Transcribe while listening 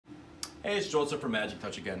Hey, it's Joseph from Magic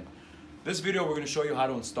Touch again. This video we're going to show you how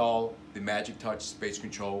to install the Magic Touch Space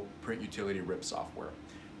Control Print Utility RIP software.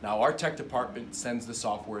 Now our tech department sends the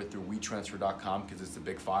software through WeTransfer.com because it's a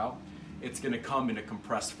big file. It's going to come in a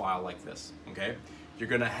compressed file like this, okay? You're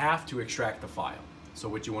going to have to extract the file. So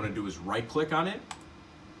what you want to do is right click on it,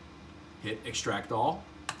 hit extract all,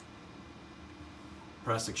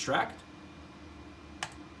 press extract,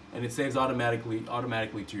 and it saves automatically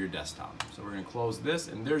to your desktop. So we're going to close this,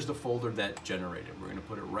 and there's the folder that generated. We're going to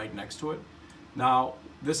put it right next to it. Now,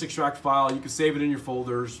 this extract file, you can save it in your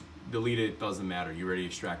folders, delete it, doesn't matter. You already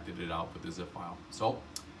extracted it out with the zip file. So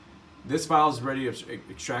this file is ready to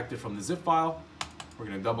extract it from the zip file. We're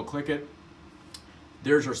going to double click it.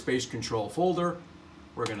 There's our space control folder.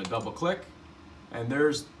 We're going to double click, and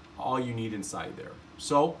there's all you need inside there.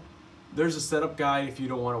 So there's a setup guide if you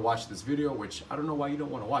don't want to watch this video, which I don't know why you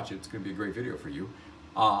don't want to watch it. It's going to be a great video for you.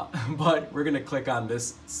 But we're going to click on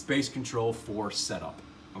this Space Control 4 Setup,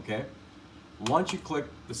 okay? Once you click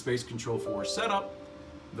the Space Control 4 Setup,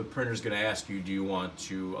 the printer's going to ask you, do you want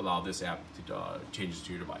to allow this app to changes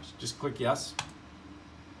to your device? Just click yes.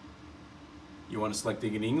 You want to select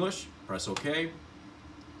it in English, press OK.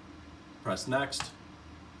 Press next.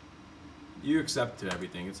 You accept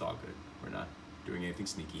everything, it's all good. We're not doing anything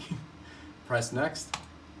sneaky. Press next.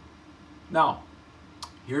 Now,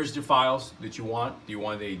 here's the files that you want. Do you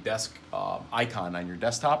want a desk icon on your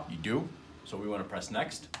desktop? You do. So we want to press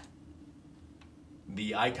next.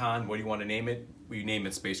 The icon, what do you want to name it? We name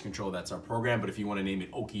it Space Control, that's our program, but if you want to name it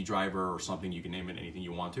Oki Driver or something, you can name it anything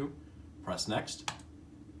you want to. Press next.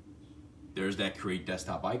 There's that create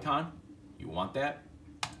desktop icon. You want that.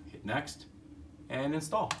 Hit next and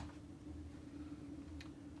install.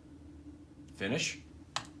 Finish.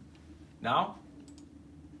 Now,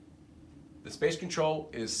 the Space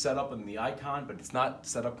Control is set up in the icon, but it's not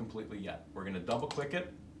set up completely yet. We're going to double click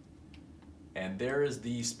it, and there is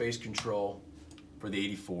the Space Control for the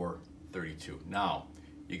 8432. Now,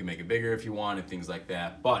 you can make it bigger if you want and things like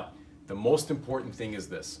that, but the most important thing is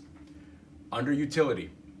this. Under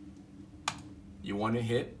Utility, you want to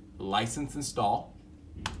hit License Install.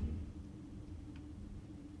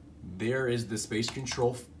 There is the Space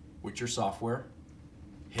Control with your software.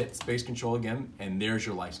 Hit Space Control again, and there's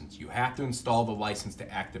your license. You have to install the license to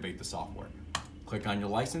activate the software. Click on your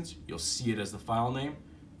license, you'll see it as the file name,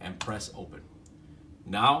 and press open.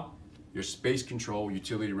 Now, your Space Control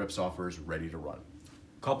Utility RIP software is ready to run.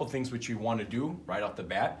 A couple things which you want to do right off the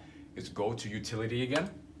bat is go to Utility again,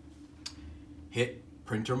 hit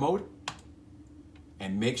Printer Mode,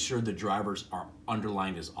 and make sure the drivers are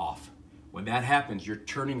underlined as off. When that happens, you're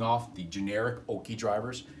turning off the generic Oki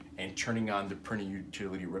drivers and turning on the Printer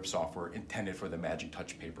Utility RIP software intended for the Magic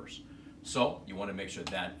Touch papers. So you want to make sure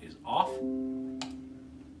that is off.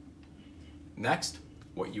 Next,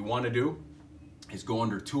 what you want to do is go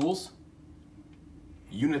under Tools,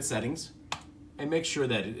 Unit Settings, and make sure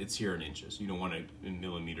that it's here in inches. You don't want it in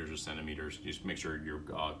millimeters or centimeters. Just make sure you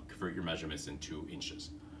convert your measurements into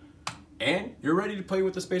inches. And you're ready to play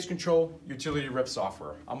with the Space Control Utility RIP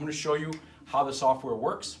software. I'm going to show you how the software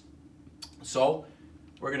works. So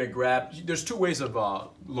we're going to grab, there's two ways of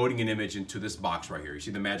loading an image into this box right here. You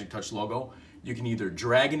see the Magic Touch logo? You can either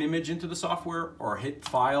drag an image into the software or hit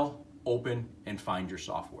File, Open, and find your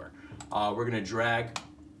software. We're going to drag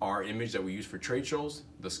our image that we use for trade shows,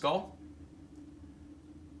 the skull,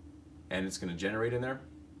 and it's going to generate in there.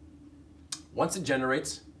 Once it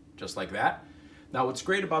generates, just like that. Now what's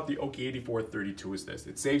great about the Oki 8432 is this.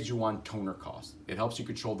 It saves you on toner cost. It helps you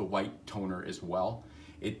control the white toner as well.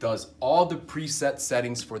 It does all the preset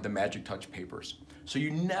settings for the Magic Touch papers. So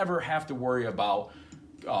you never have to worry about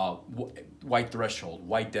white threshold,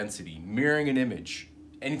 white density, mirroring an image,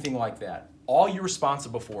 anything like that. All you're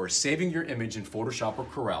responsible for is saving your image in Photoshop or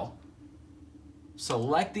Corel,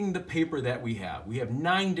 selecting the paper that we have. We have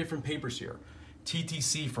 9 different papers here.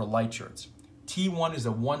 TTC for light shirts. T1 is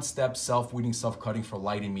a one-step self-weeding, self-cutting for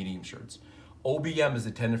light and medium shirts. OBM is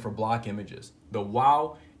intended for block images. The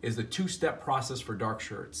WOW is the 2-step process for dark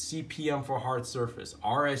shirts. CPM for hard surface.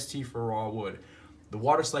 RST for raw wood. The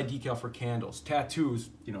water slide decal for candles. Tattoos,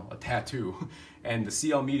 you know, a tattoo. And the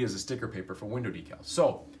CL Media is a sticker paper for window decals.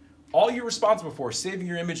 So all you're responsible for is saving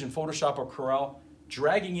your image in Photoshop or Corel,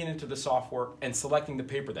 dragging it into the software, and selecting the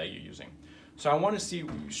paper that you're using. So I want to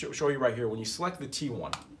show you right here, when you select the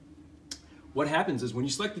T1, what happens is when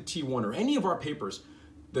you select the T1 or any of our papers,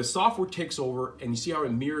 the software takes over and you see how it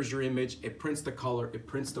mirrors your image, it prints the color, it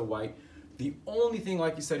prints the white. The only thing,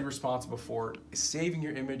 like you said, you're responsible for is saving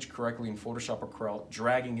your image correctly in Photoshop or Corel,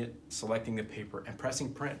 dragging it, selecting the paper, and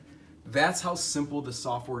pressing print. That's how simple the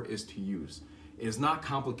software is to use. It is not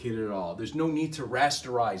complicated at all. There's no need to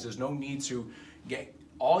rasterize. There's no need to get,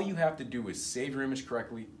 all you have to do is save your image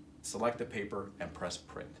correctly, select the paper, and press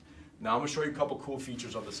print. Now I'm gonna show you a couple cool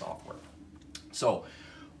features of the software. So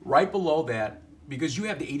right below that, because you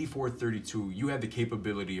have the 8432, you have the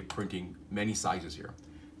capability of printing many sizes here.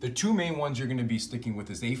 The two main ones you're gonna be sticking with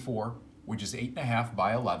is A4, which is 8.5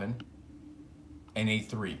 by 11, and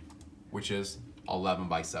A3, which is 11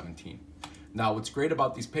 by 17. Now what's great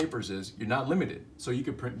about these papers is you're not limited. So you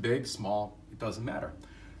can print big, small, it doesn't matter.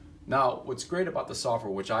 Now what's great about the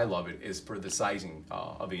software, which I love it, is for the sizing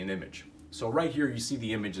of an image. So right here you see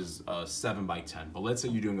the image is 7 by 10, but let's say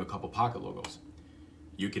you're doing a couple pocket logos.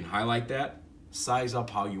 You can highlight that, size up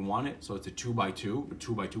how you want it, so it's a 2 by 2 or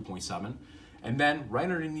 2 by 2.7, and then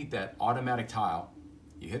right underneath that automatic tile,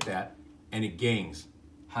 you hit that, and it gangs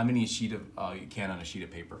how many you can on a sheet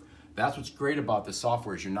of paper. That's what's great about the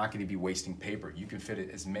software is you're not going to be wasting paper. You can fit it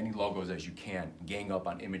as many logos as you can, gang up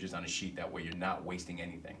on images on a sheet. That way you're not wasting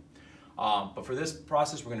anything. But for this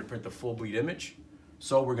process, we're going to print the full bleed image.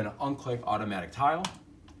 So we're going to unclick automatic tile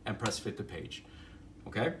and press fit to page.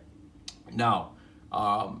 Okay. Now,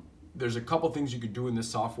 there's a couple things you could do in this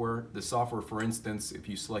software. The software, for instance, if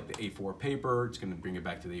you select the A4 paper, it's going to bring it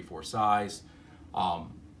back to the A4 size.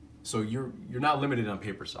 So you're not limited on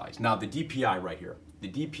paper size. Now the DPI right here. The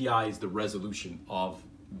DPI is the resolution of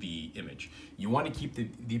the image. You want to keep the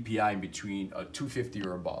DPI in between a 250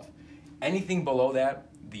 or above. Anything below that,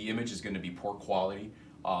 the image is going to be poor quality.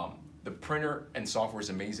 The printer and software is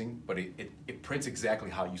amazing, but it prints exactly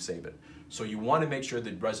how you save it. So you want to make sure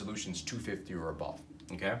the resolution is 250 or above,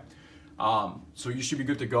 okay? So you should be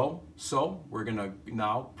good to go. So we're going to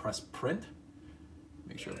now press print.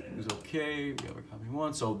 Make sure everything is okay. We have a copy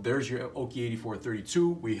one. So there's your Oki 8432.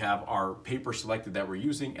 We have our paper selected that we're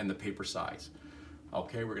using and the paper size.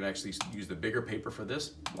 Okay, we're gonna actually use the bigger paper for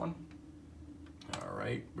this one. All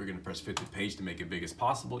right, we're gonna press fit to page to make it big as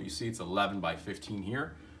possible. You see it's 11 by 15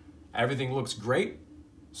 here. Everything looks great.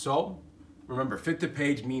 So remember, fit to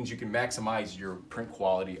page means you can maximize your print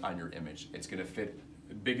quality on your image. It's gonna fit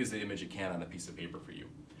as big as the image it can on a piece of paper for you.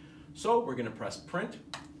 So we're gonna press print.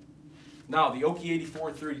 Now the Oki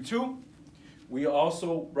 8432, we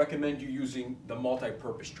also recommend you using the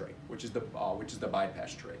MultiPurpose Tray, which is the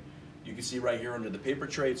bypass tray. You can see right here under the paper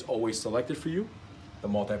tray, it's always selected for you, the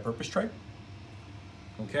MultiPurpose Tray.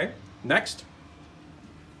 Okay, next,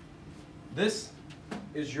 this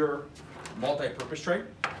is your MultiPurpose Tray,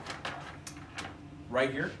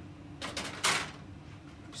 right here.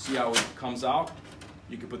 See how it comes out?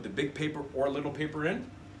 You can put the big paper or little paper in.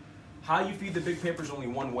 How you feed the big paper is only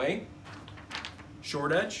one way.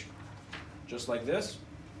 Short edge, just like this.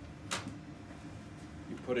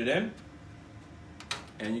 You put it in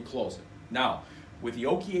and you close it. Now, with the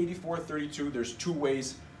Oki 8432, there's two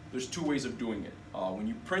ways of doing it. When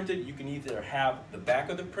you print it, you can either have the back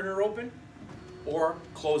of the printer open or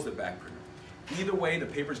close the back printer. Either way, the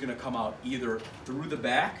paper is going to come out either through the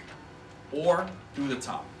back or through the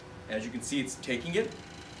top. As you can see, it's taking it.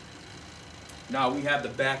 Now we have the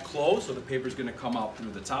back closed, so the paper is going to come out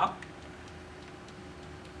through the top.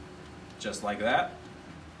 Just like that.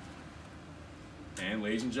 And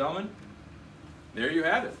ladies and gentlemen, there you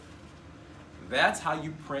have it. That's how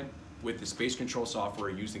you print with the space control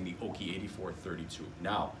software using the Oki 8432.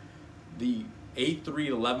 Now, the A3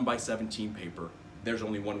 11 by 17 paper, there's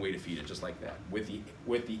only one way to feed it, just like that. With the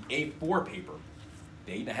A4 paper,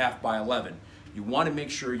 the 8.5 by 11, you want to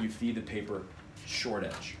make sure you feed the paper short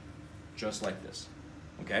edge, just like this,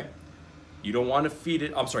 okay? You don't want to feed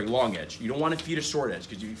it, long edge. You don't want to feed a short edge,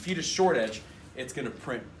 because if you feed a short edge, it's going to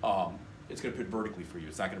print vertically for you.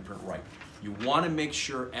 It's not going to print right. You want to make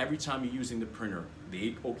sure every time you're using the printer,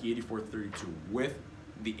 the Oki 8432 with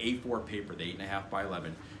the A4 paper, the 8.5 by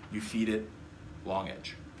 11, you feed it long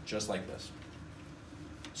edge, just like this.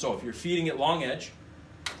 So if you're feeding it long edge,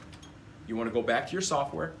 you want to go back to your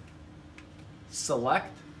software,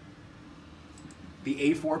 select the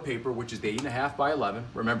A4 paper, which is the 8.5 by 11.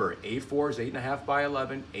 Remember, A4 is 8.5 by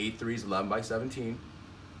 11, A3 is 11 by 17,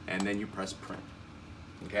 and then you press print,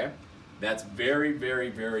 okay? That's very,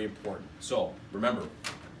 very, very important. So remember,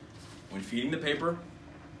 when feeding the paper,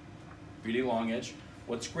 feeding long edge,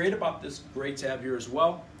 what's great about this gray tab here as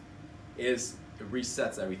well is it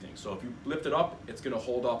resets everything. So if you lift it up, it's gonna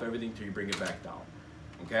hold off everything till you bring it back down,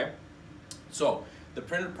 okay? So the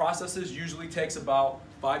printer processes usually takes about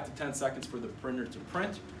 5 to 10 seconds for the printer to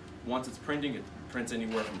print. Once it's printing, it prints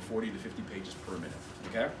anywhere from 40 to 50 pages per minute,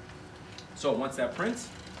 okay? So once that prints,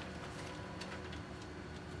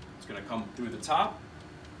 it's gonna come through the top.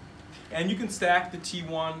 And you can stack the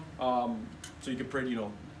T1, so you can print,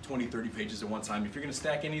 20, 30 pages at one time. If you're gonna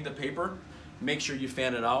stack any of the paper, Make sure you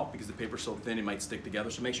fan it out because the paper's so thin it might stick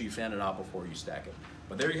together, so make sure you fan it out before you stack it.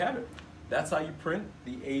 But there you have it. That's how you print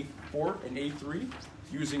the A4 and A3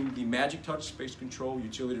 using the Magic Touch Space Control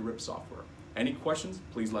Utility Rip software. Any questions,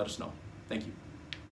 please let us know. Thank you.